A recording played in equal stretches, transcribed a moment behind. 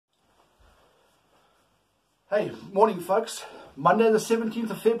Hey, morning folks. Monday the 17th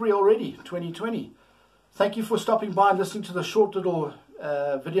of February already, 2020. Thank you for stopping by and listening to the short little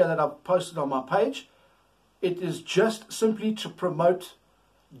video that I've posted on my page. It is just simply to promote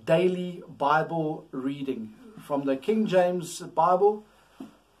daily Bible reading from the King James Bible,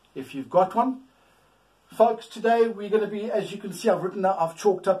 if you've got one. Folks, today we're going to be, as you can see, I've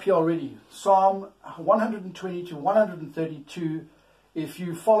chalked up here already, Psalm 120 to 132. If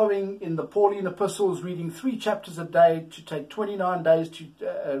you're following in the Pauline epistles, reading 3 chapters a day to take 29 days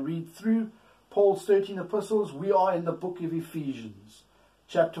to read through Paul's 13 epistles, we are in the book of Ephesians.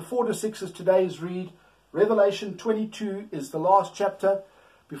 Chapter 4 to 6 is today's read. Revelation 22 is the last chapter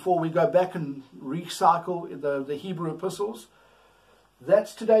before we go back and recycle the Hebrew epistles.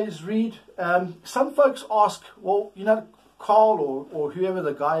 That's today's read. Some folks ask, well, you know, Carl or whoever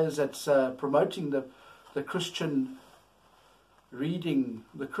the guy is that's promoting the Christian reading,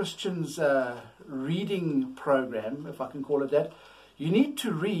 the Christian's reading program, if I can call it that. You need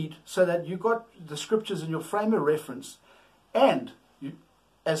to read so that you've got the scriptures in your frame of reference. And you,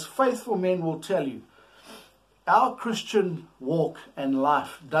 as faithful men will tell you, our Christian walk and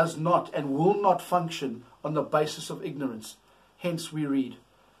life does not and will not function on the basis of ignorance. Hence we read.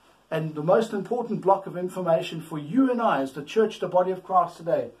 And the most important block of information for you and I as the church, the body of Christ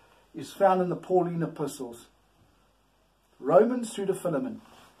today, is found in the Pauline epistles. Romans through to Philemon.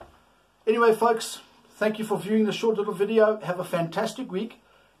 Anyway, folks, thank you for viewing the short little video. Have a fantastic week.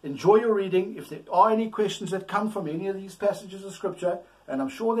 Enjoy your reading. If there are any questions that come from any of these passages of Scripture, and I'm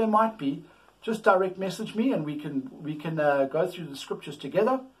sure there might be, just direct message me and we can go through the Scriptures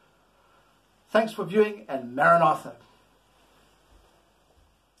together. Thanks for viewing, and Maranatha.